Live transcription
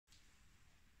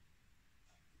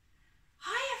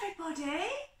everybody.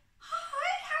 Hi,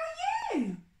 how are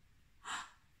you?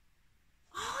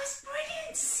 Oh, it's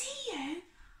brilliant to see you.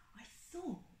 I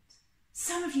thought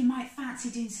some of you might fancy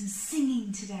doing some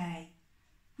singing today.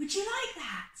 Would you like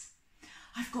that?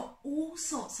 I've got all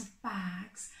sorts of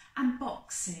bags and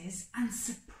boxes and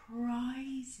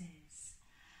surprises.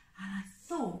 And I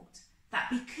thought that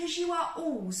because you are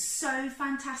all so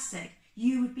fantastic,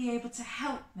 you would be able to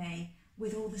help me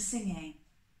with all the singing.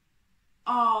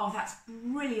 Oh, that's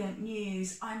brilliant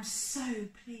news. I'm so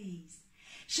pleased.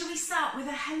 Shall we start with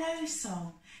a hello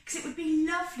song? Because it would be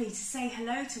lovely to say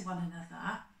hello to one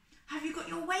another. Have you got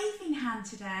your waving hand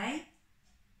today?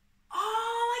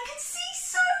 Oh, I can see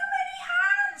so many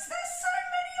hands. There's so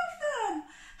many of them.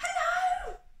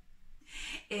 Hello.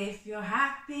 If you're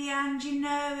happy and you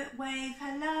know it, wave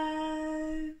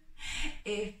hello.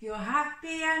 If you're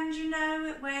happy and you know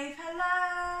it, wave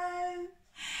hello.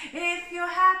 If you're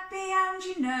happy and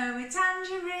you know it and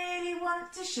you really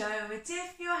want to show it,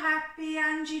 if you're happy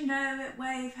and you know it,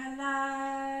 wave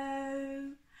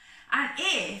hello. And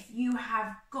if you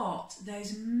have got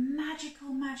those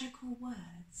magical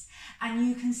words and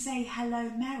you can say hello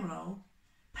Meryl,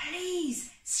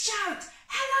 please shout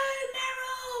hello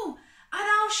Meryl, and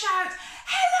I'll shout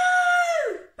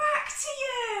hello back to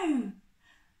you.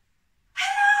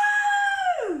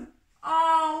 Hello!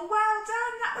 Oh, well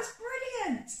done, that was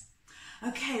brilliant.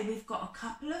 Okay, we've got a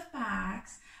couple of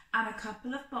bags and a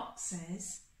couple of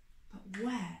boxes, but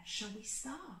where shall we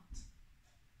start?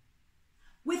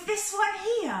 With this one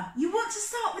here. You want to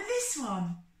start with this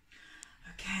one?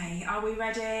 Okay, are we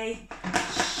ready?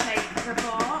 Shake the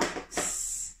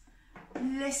box.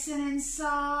 Listen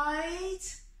inside.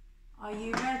 Are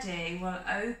you ready? We'll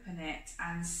open it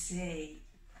and see.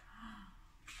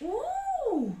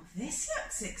 Ooh, this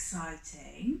looks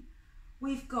exciting.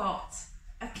 We've got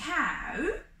a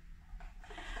cow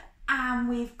and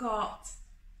we've got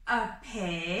a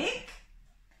pig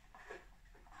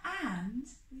and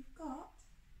we've got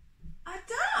a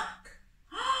duck.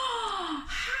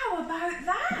 How about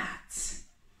that?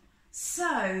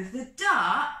 So the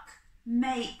duck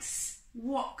makes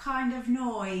what kind of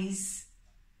noise?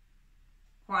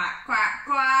 Quack, quack,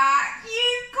 quack.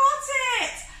 You've got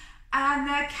it. And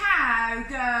the cow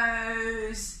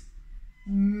goes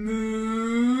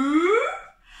moo.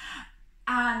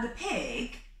 And the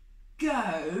pig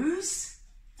goes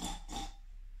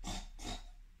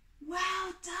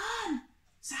well done.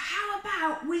 So how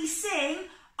about we sing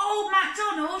Old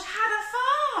MacDonald Had a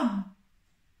Farm?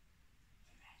 You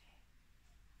ready?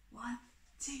 1,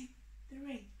 2,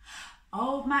 3.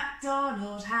 Old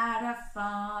MacDonald had a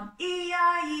farm,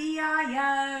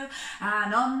 E-I-E-I-O,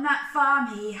 and on that farm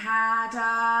he had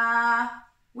a...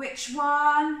 Which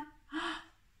one?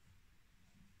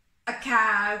 A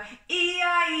cow,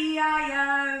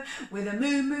 E-I-E-I-O, with a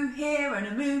moo-moo here and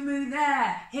a moo-moo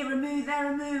there. Here a moo,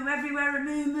 there a moo, everywhere a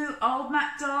moo-moo. Old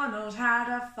MacDonald had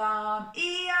a farm,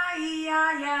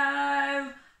 E-I-E-I-O.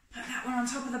 Put that one on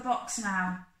top of the box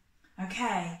now.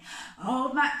 Okay.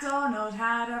 Old MacDonald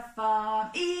had a farm,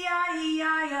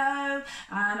 E-I-E-I-O,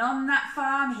 and on that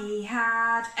farm he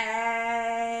had a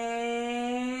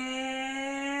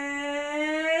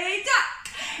duck,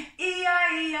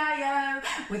 E-I-E-I-O,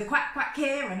 with a quack quack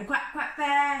here and a quack quack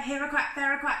there, here a quack,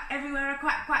 there a quack, everywhere a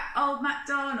quack quack. Old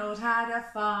MacDonald had a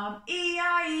farm,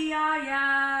 E-I-E-I-O.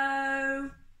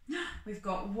 We've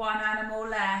got one animal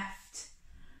left.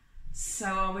 So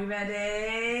are we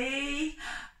ready?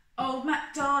 Old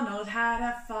MacDonald had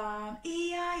a farm,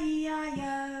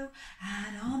 E-I-E-I-O,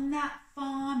 and on that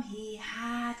farm he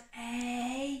had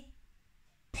a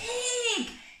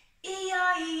pig,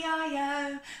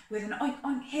 E-I-E-I-O, with an oink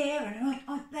oink here and an oink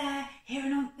oink there, here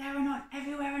an oink, there an oink,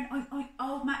 everywhere an oink oink.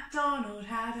 Old MacDonald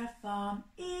had a farm,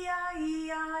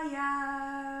 E-I-E-I-O.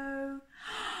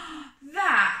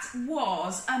 That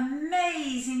was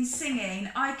amazing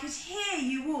singing. I could hear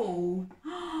you all.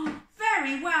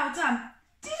 Very well done.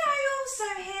 Did I also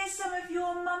hear some of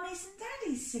your mummies and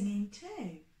daddies singing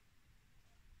too?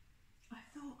 I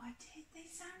thought I did. They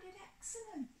sounded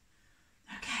excellent.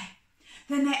 Okay,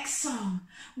 the next song.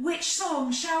 Which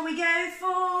song shall we go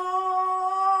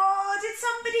for? Did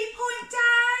somebody point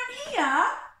down here?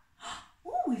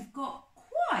 Oh, we've got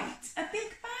quite a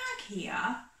big bag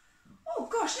here. Oh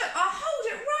gosh, look, I'll hold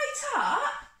it right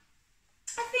up.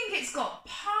 I think it's got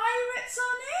pirates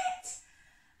on it.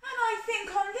 And I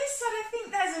think on this side, I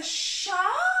think there's a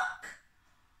shark.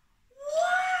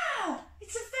 Wow,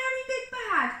 it's a very big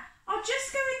bag. I'll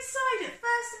just go inside it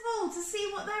first of all to see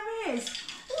what there is.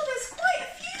 Oh, there's quite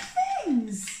a few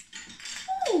things.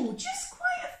 Oh, just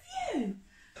quite a few.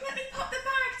 Let me pop the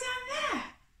bag down there.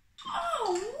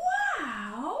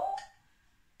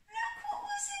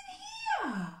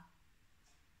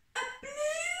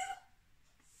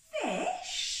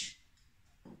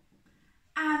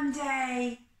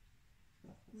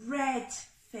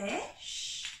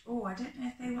 fish. Oh, I don't know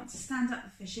if they want to stand up, the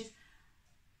fishes.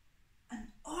 An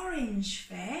orange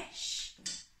fish.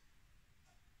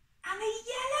 And a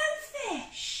yellow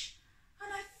fish.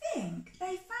 And I think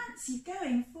they fancy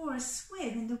going for a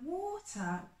swim in the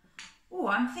water. Oh,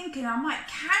 I'm thinking I might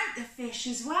count the fish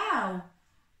as well.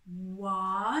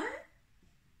 1,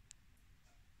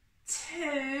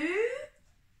 2,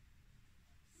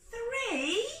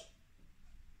 3,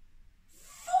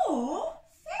 4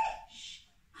 fish.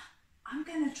 I'm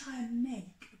going to try and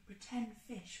make a pretend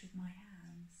fish with my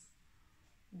hands.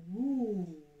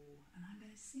 Ooh, and I'm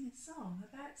going to sing a song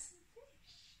about some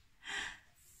fish.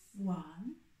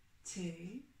 1,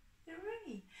 2,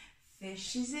 3.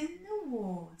 Fishes in the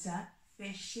water,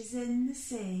 fishes in the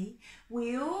sea.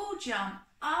 We all jump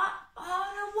up on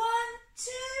a 1,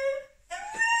 2, 3.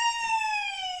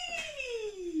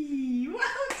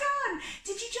 Well done.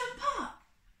 Did you jump up?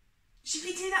 Should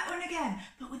we do that one again?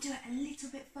 But we'll do it a little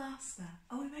bit faster.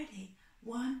 Are we ready?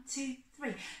 1, 2,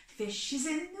 3. Fishes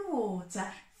in the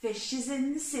water, fishes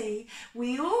in the sea.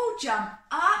 We all jump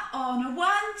up on a 1, 2, 3.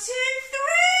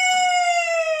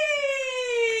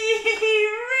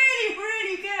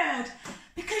 Really good.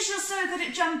 Because you're so good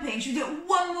at jumping, should we do it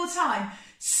one more time?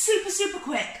 Super, super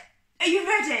quick. Are you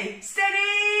ready?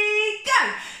 Steady,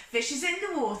 go. Fishes in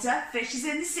the water, fishes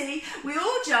in the sea. We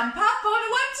all jump up on a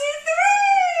 1, 2,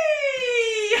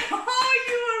 3. Oh,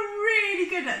 you were really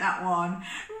good at that one.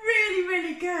 Really,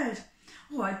 really good.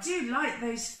 Oh, I do like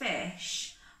those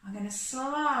fish. I'm going to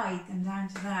slide them down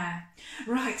to there.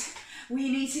 Right, we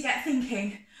need to get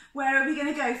thinking. Where are we going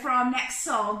to go for our next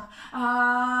song?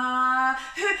 Who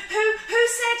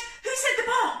said the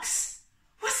box?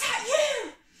 Was that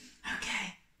you?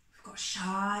 Okay, we've got a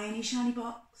shiny, shiny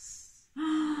box.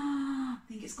 I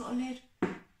think it's got a lid.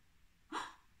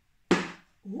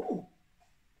 Ooh.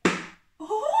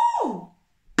 Oh!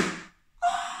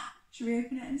 Should we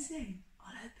open it and see?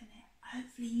 I'll open it.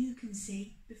 Hopefully you can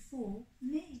see before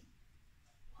me.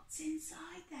 What's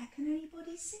inside there? Can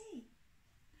anybody see?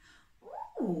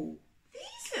 Oh,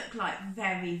 these look like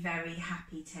very, very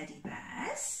happy teddy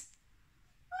bears.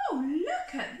 Oh,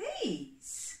 look at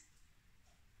these.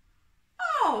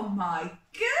 Oh my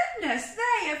goodness,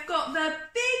 they have got the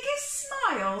biggest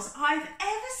smiles I've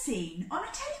ever seen on a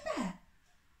teddy bear.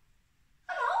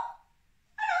 Hello?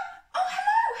 Hello? Oh,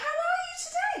 hello, how are you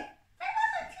today? Very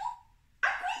well, thank you.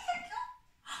 I'm great, thank you.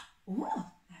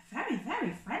 Oh, they're very,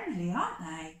 very friendly, aren't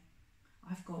they?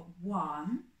 I've got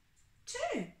 1,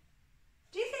 2.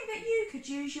 Do you think that you could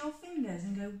use your fingers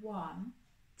and go 1,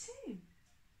 2?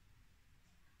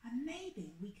 And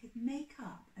maybe we could make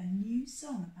up a new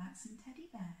song about some teddy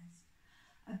bears.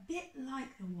 A bit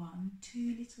like the one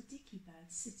 2 little dicky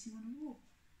birds sitting on a wall.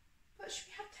 But should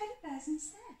we have teddy bears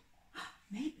instead?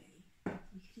 Maybe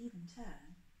we could even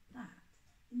turn that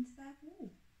into their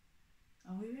wall.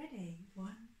 Are we ready?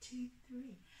 1, 2,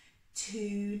 3.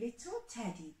 2 little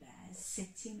teddy bears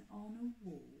sitting on a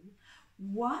wall.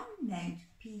 One named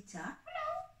Peter,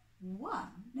 hello.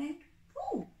 One named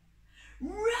Paul.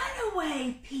 Run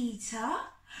away, Peter.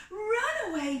 Run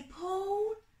away,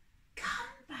 Paul.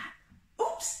 Come back.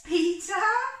 Oops, Peter.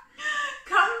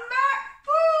 Come back,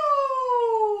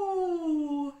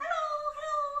 Paul. Hello,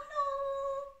 hello, hello.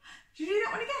 Should we do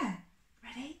that one again?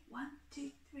 Ready? 1,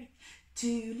 2, 3.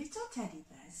 2 little teddy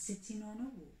bears sitting on a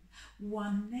wall.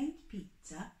 One named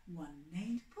Peter, one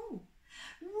named Paul.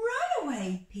 Run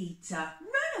away, Peter.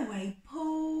 Run away,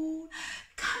 Paul.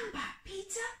 Come back,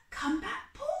 Peter. Come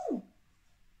back, Paul.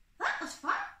 That was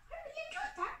fun. I really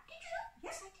enjoyed that. Did you?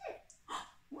 Yes, I did. Oh,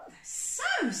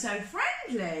 they're so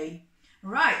friendly.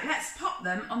 Right, let's pop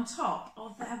them on top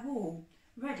of their wall.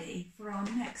 Ready for our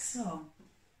next song.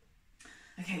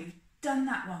 Okay, we've done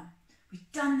that one.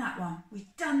 We've done that one.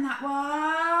 We've done that one.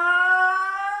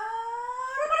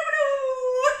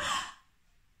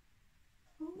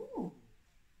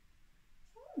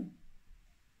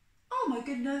 Oh my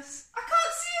goodness, I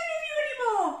can't see any of you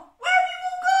anymore. Where have you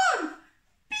all gone?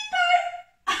 Beep-bo!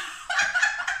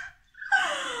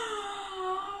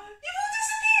 You've all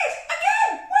disappeared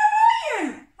again. Where are you?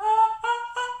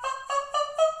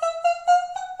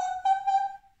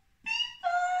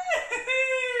 Beep-bo!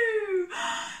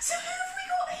 So who have we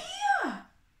got here?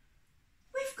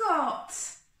 We've got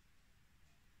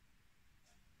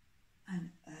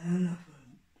an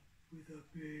elephant with a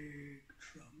big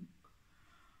trunk.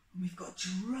 And we've got a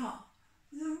giraffe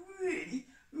with a really,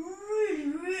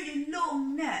 really, really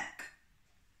long neck.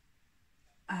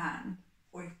 And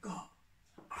we've got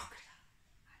a crocodile.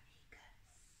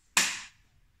 And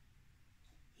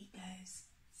he goes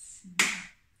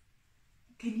snap.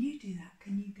 Can you do that?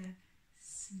 Can you go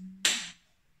snap?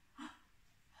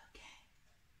 Okay,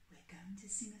 we're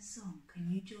sing a song. Can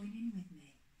you join in with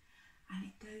me? And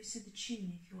it goes to the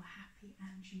tune if you're happy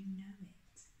and you know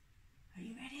it. Are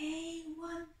you ready?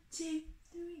 1, 2,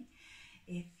 3.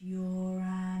 If you're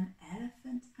an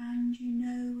elephant and you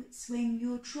know it, swing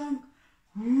your trunk.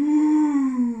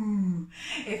 Ooh.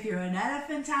 If you're an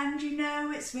elephant and you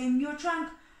know it, swing your trunk.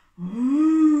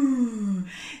 Ooh.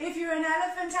 If you're an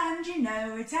elephant and you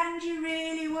know it and you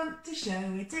really want to show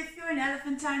it, if you're an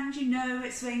elephant and you know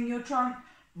it, swing your trunk.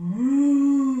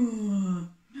 Ooh.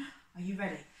 Are you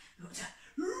ready? We've got to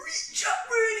reach up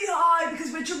really high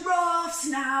because we're giraffes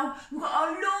now. We've got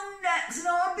our long necks and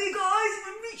our big eyes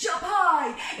and we reach up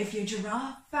high. If you're a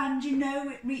giraffe and you know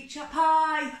it, reach up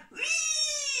high.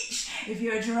 Reach! If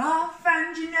you're a giraffe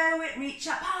and you know it, reach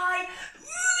up high.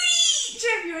 Reach!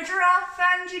 If you're a giraffe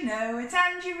and you know it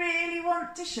and you really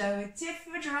want to show it, if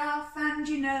you're a giraffe and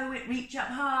you know it, reach up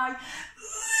high.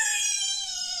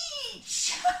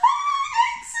 Reach!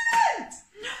 Excellent!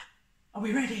 Are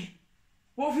we ready?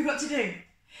 What have we got to do?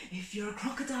 If you're a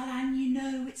crocodile and you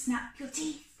know it, snap your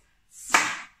teeth.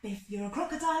 Snap. If you're a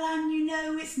crocodile and you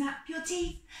know it, snap your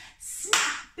teeth.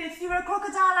 Snap. If you're a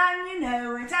crocodile and you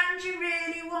know it and you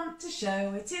really want to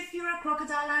show it, if you're a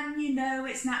crocodile and you know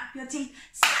it, snap your teeth.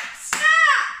 Snap,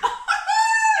 snap! You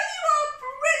are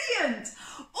brilliant!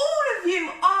 All of you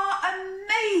are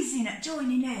amazing at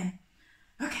joining in.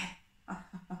 Okay.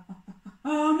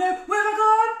 Oh no, where have I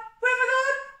gone? Where have I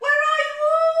gone? Where are you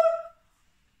all?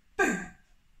 Boom!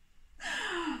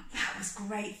 That was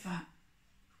great fun.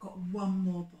 I've got one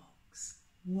more box.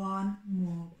 One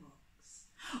more box.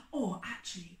 Or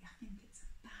actually, I think it's a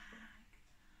bag.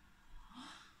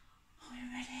 Are we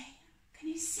ready? Can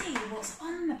you see what's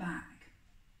on the bag?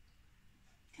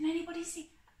 Can anybody see?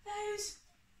 Are those?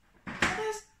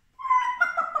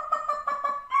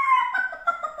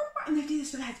 And they do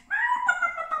this with their heads.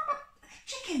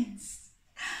 Chickens.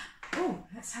 Oh,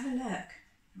 let's have a look.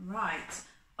 Right.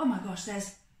 Oh my gosh,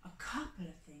 there's a couple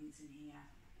of things in here.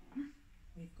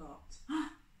 We've got,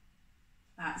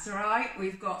 that's all right,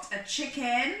 we've got a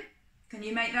chicken. Can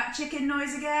you make that chicken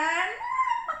noise again?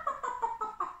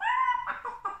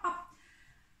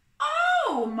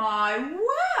 Oh my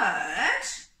word!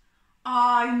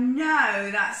 I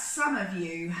know that some of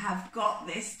you have got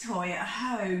this toy at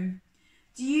home.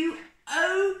 Do you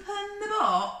open the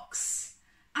box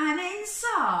and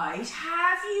inside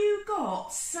have you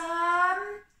got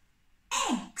some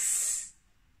eggs?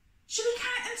 Should we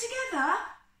count them together?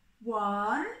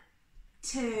 1,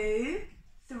 2,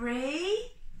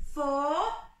 3,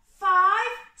 4, 5,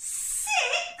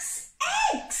 6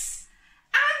 eggs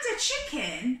and a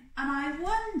chicken. And I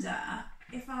wonder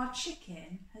if our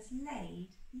chicken has laid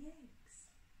the eggs.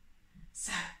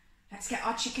 So let's get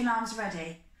our chicken arms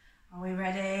ready. Are we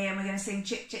ready? And we're going to sing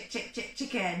chick, chick, chick, chick,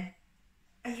 chicken.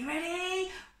 Are you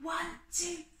ready? 1,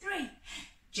 2, 3.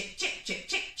 Chick, chick, chick,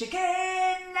 chick, chicken,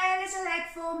 lay a little egg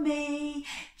for me.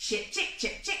 Chick, chick,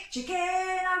 chick, chick, chicken,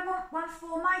 I want one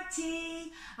for my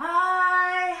tea.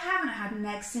 I haven't had an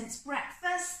egg since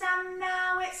breakfast and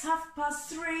now it's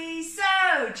 3:30.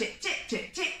 So, chick, chick,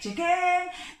 chick, chick, chicken,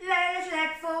 lay a little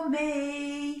egg for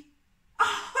me.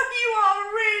 Oh, you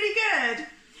are really good.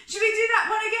 Should we do that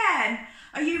one again?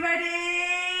 Are you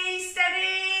ready?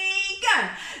 Steady, go!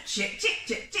 Chick, chick,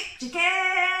 chick, chick, chicken,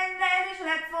 lay a little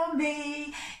egg for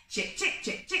me. Chick, chick,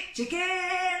 chick, chick, chicken,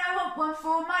 I want one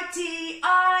for my tea.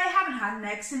 I haven't had an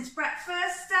egg since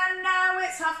breakfast and now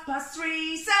it's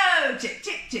 3:30. So, chick,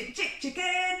 chick, chick, chick,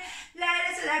 chicken, lay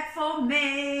a little egg for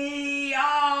me.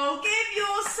 Oh, give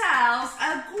yourselves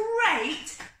a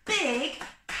great big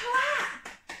clap.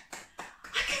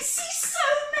 I can see so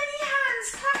many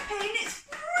hands clapping. It's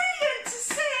brilliant to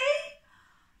see.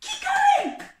 Keep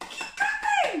going. Keep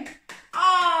clapping.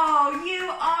 Oh, you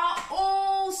are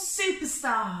all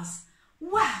superstars.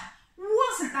 Wow,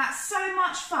 wasn't that so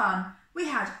much fun? We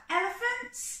had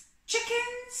elephants,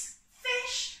 chickens,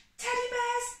 fish, teddy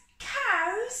bears,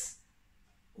 cows.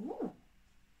 Ooh,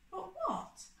 but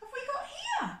what have we got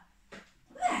here?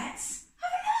 Let's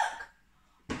have a look.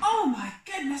 Oh my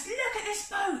goodness, look at this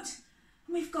boat.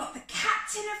 And we've got the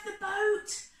captain of the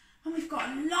boat. And we've got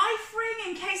a life ring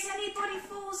in case anybody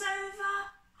falls over.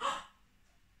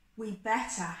 We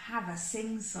better have a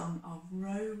sing-song of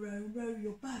row, row, row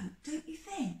your boat, don't you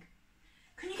think?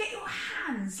 Can you get your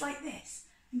hands like this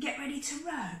and get ready to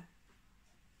row?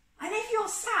 And if you're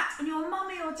sat on your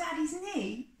mummy or daddy's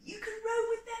knee, you can row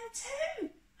with them too.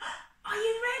 Are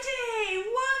you ready?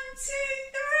 1,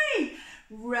 2, 3.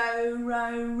 Row,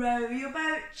 row, row your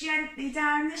boat gently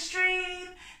down the stream.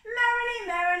 Merrily,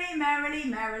 merrily, merrily,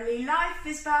 merrily, life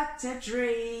is but a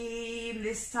dream.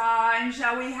 This time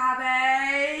shall we have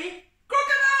a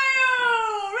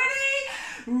crocodile? Ready?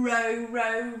 Row,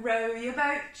 row, row your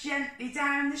boat gently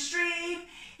down the stream.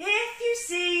 If you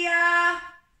see a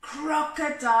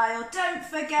crocodile, don't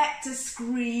forget to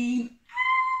scream.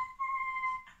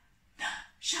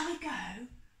 Shall we go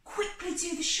quickly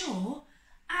to the shore?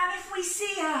 And if we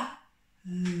see a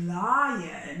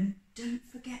lion, don't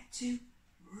forget to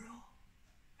roar.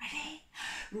 Ready?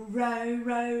 Row,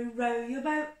 row, row your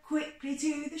boat quickly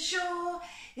to the shore.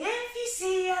 If you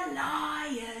see a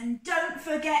lion, don't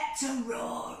forget to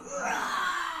roar.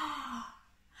 Roar.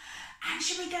 And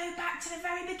should we go back to the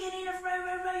very beginning of row,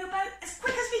 row, row your boat as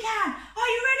quick as we can? Are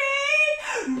you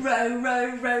ready? Row,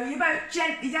 row, row your boat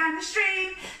gently down the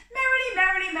stream. Merrily,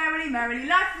 merrily, merrily, merrily,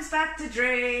 life was but a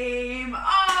dream.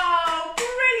 Oh,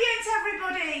 brilliant,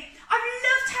 everybody. I've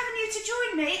loved having you to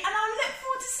join me, and I'll look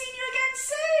forward to seeing you again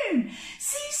soon.